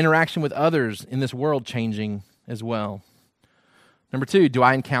 And is your interaction with others in this world changing as well? Number 2, do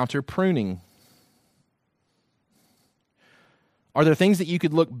I encounter pruning? Are there things that you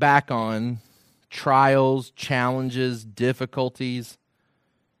could look back on, trials, challenges, difficulties,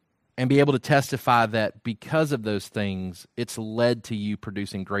 and be able to testify that because of those things, it's led to you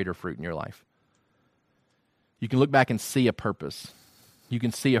producing greater fruit in your life? You can look back and see a purpose. You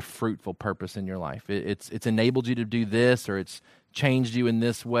can see a fruitful purpose in your life. It's enabled you to do this, or it's changed you in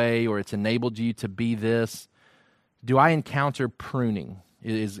this way, or it's enabled you to be this. Do I encounter pruning?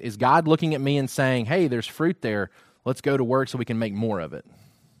 Is God looking at me and saying, hey, there's fruit there. Let's go to work so we can make more of it?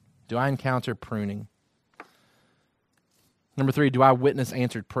 Do I encounter pruning? Number 3, do I witness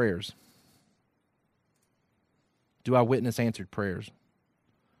answered prayers? Do I witness answered prayers?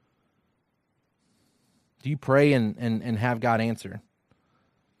 Do you pray and have God answer?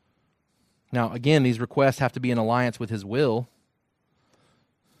 Now, again, these requests have to be in alliance with His will.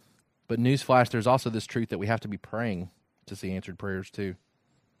 But newsflash, there's also this truth that we have to be praying to see answered prayers too.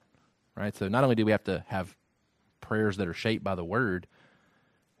 Right? So not only do we have to have prayers that are shaped by the Word,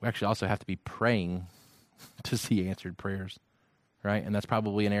 we actually also have to be praying to see answered prayers. Right? And that's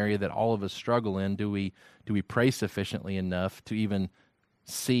probably an area that all of us struggle in. Do we pray sufficiently enough to even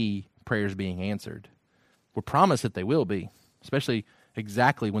see prayers being answered? We're promised that they will be, especially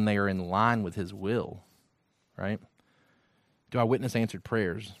exactly when they are in line with His will, right? Do I witness answered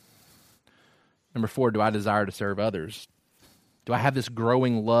prayers? Number 4, do I desire to serve others? Do I have this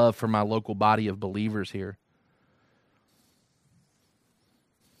growing love for my local body of believers here?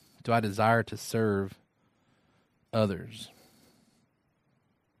 Do I desire to serve others?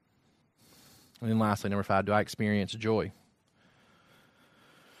 And then lastly, number 5, do I experience joy?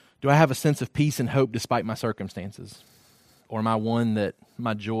 Do I have a sense of peace and hope despite my circumstances? Or am I one that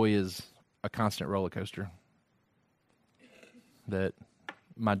my joy is a constant roller coaster? That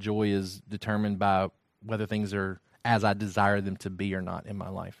my joy is determined by whether things are as I desire them to be or not in my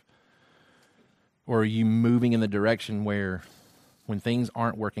life? Or are you moving in the direction where when things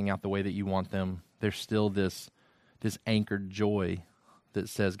aren't working out the way that you want them, there's still this anchored joy that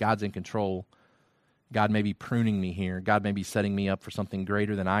says God's in control. God may be pruning me here. God may be setting me up for something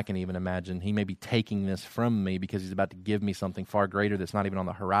greater than I can even imagine. He may be taking this from me because He's about to give me something far greater that's not even on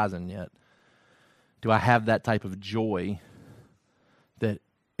the horizon yet. Do I have that type of joy that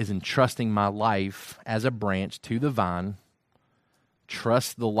is entrusting my life as a branch to the vine?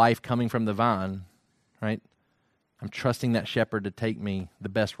 Trust the life coming from the vine, right? I'm trusting that shepherd to take me the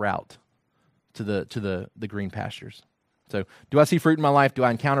best route to the green pastures. So, do I see fruit in my life? Do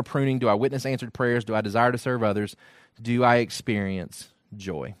I encounter pruning? Do I witness answered prayers? Do I desire to serve others? Do I experience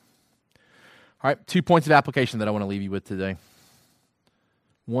joy? All right, 2 points of application that I want to leave you with today.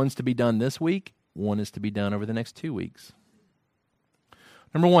 One's to be done this week. One is to be done over the next 2 weeks.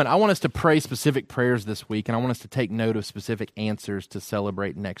 Number 1, I want us to pray specific prayers this week, and I want us to take note of specific answers to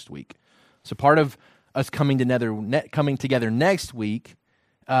celebrate next week. So part of us coming together next week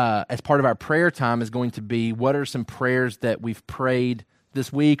as part of our prayer time is going to be, what are some prayers that we've prayed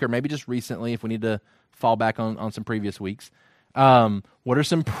this week, or maybe just recently if we need to fall back on some previous weeks. What are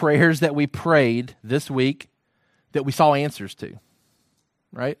some prayers that we prayed this week that we saw answers to,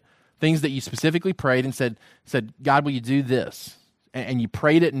 right? Things that you specifically prayed and said, God, will you do this? And you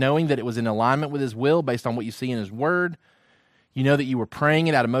prayed it knowing that it was in alignment with His will based on what you see in His Word. You know that you were praying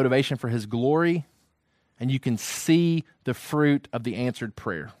it out of motivation for His glory, and you can see the fruit of the answered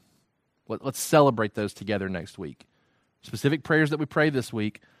prayer. Let's celebrate those together next week. Specific prayers that we pray this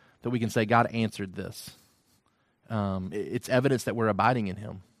week that we can say, God answered this. It's evidence that we're abiding in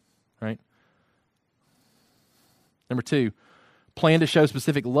Him, right? Number 2, plan to show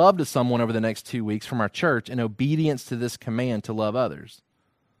specific love to someone over the next 2 weeks from our church in obedience to this command to love others.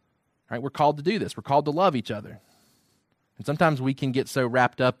 Right? We're called to do this. We're called to love each other. And sometimes we can get so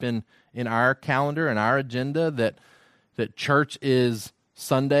wrapped up in our calendar and our agenda that church is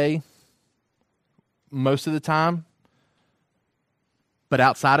Sunday most of the time. But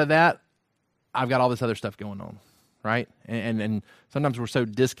outside of that, I've got all this other stuff going on, right? And sometimes we're so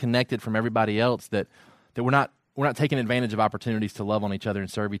disconnected from everybody else that we're not taking advantage of opportunities to love on each other and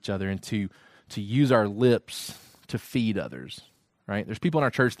serve each other and to use our lips to feed others, right? There's people in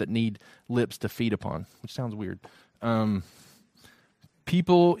our church that need lips to feed upon, which sounds weird.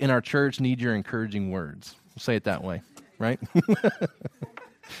 People in our church need your encouraging words. We'll say it that way, right?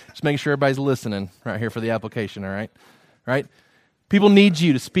 Just making sure everybody's listening right here for the application, all right? Right? People need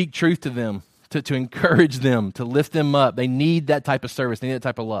you to speak truth to them, to encourage them, to lift them up. They need that type of service. They need that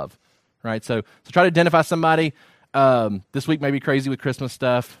type of love, right? So try to identify somebody. This week may be crazy with Christmas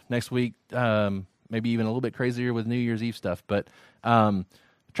stuff. Next week, maybe even a little bit crazier with New Year's Eve stuff. But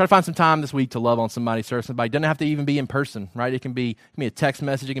try to find some time this week to love on somebody, serve somebody. It doesn't have to even be in person, right? It can be a text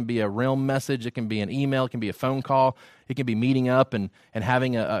message. It can be a realm message. It can be an email. It can be a phone call. It can be meeting up and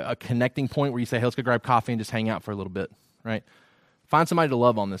having a connecting point where you say, hey, let's go grab coffee and just hang out for a little bit, right? Find somebody to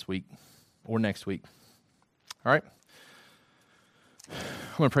love on this week or next week. All right?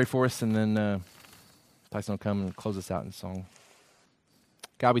 I'm going to pray for us, and then Tyson will come and close us out in song.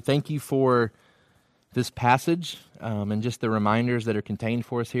 God, we thank you for this passage and just the reminders that are contained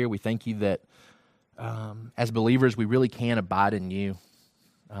for us here. We thank you that as believers, we really can abide in you,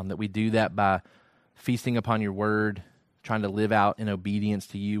 that we do that by feasting upon your word, trying to live out in obedience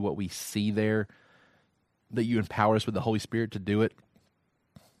to you what we see there, that you empower us with the Holy Spirit to do it,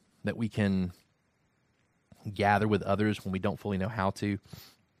 that we can gather with others when we don't fully know how to.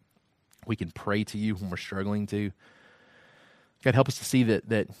 We can pray to you when we're struggling to. God, help us to see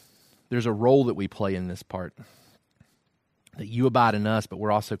that there's a role that we play in this part, that you abide in us, but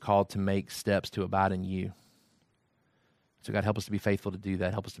we're also called to make steps to abide in you. So God, help us to be faithful to do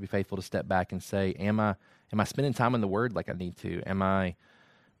that. Help us to be faithful to step back and say, am I spending time in the Word like I need to? Am I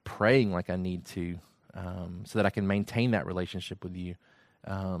praying like I need to, so that I can maintain that relationship with you?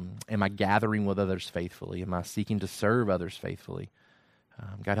 Am I gathering with others faithfully? Am I seeking to serve others faithfully?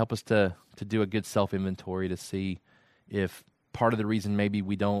 God, help us to do a good self-inventory to see if part of the reason maybe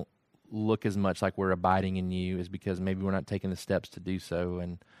we don't look as much like we're abiding in you is because maybe we're not taking the steps to do so,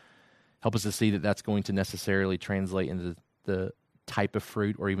 and help us to see that that's going to necessarily translate into the type of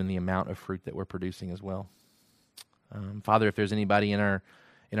fruit or even the amount of fruit that we're producing as well. Father, if there's anybody in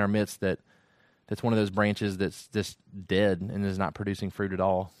our midst that's one of those branches that's just dead and is not producing fruit at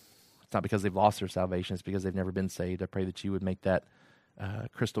all, it's not because they've lost their salvation, it's because they've never been saved. I pray that you would make that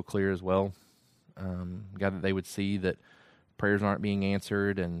crystal clear as well. God, that they would see that prayers aren't being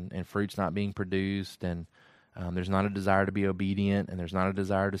answered and fruit's not being produced, and there's not a desire to be obedient, and there's not a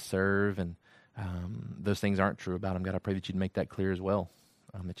desire to serve, and those things aren't true about them. God, I pray that you'd make that clear as well,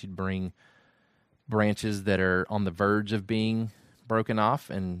 that you'd bring branches that are on the verge of being broken off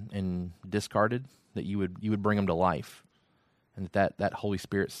and discarded, that you would bring them to life, and that Holy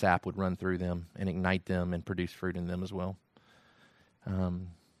Spirit sap would run through them and ignite them and produce fruit in them as well. And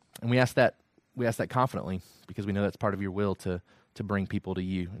we ask that confidently because we know that's part of your will to bring people to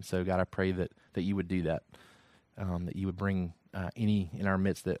you. And so, God, I pray that you would do that, that you would bring any in our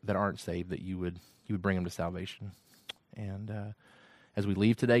midst that aren't saved, that you would bring them to salvation. And as we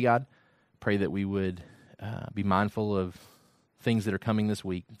leave today, God, pray that we would be mindful of things that are coming this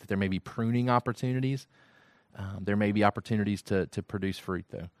week, that there may be pruning opportunities. There may be opportunities to produce fruit,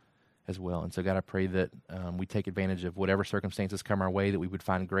 though, as well. And so, God, I pray that we take advantage of whatever circumstances come our way, that we would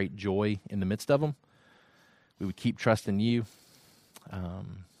find great joy in the midst of them. We would keep trusting you.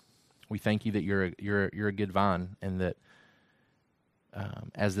 We thank you that you're a good vine, and that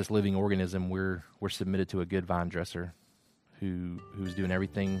as this living organism, we're submitted to a good vine dresser who's doing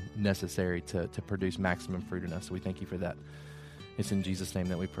everything necessary to produce maximum fruit in us. So we thank you for that. It's in Jesus' name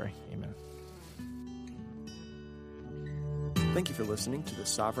that we pray. Amen. Thank you for listening to the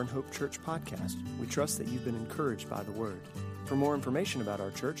Sovereign Hope Church podcast. We trust that you've been encouraged by the word. For more information about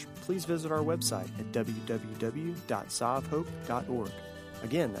our church, please visit our website at www.sovhope.org.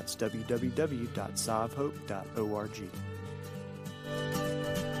 Again, that's www.sovhope.org.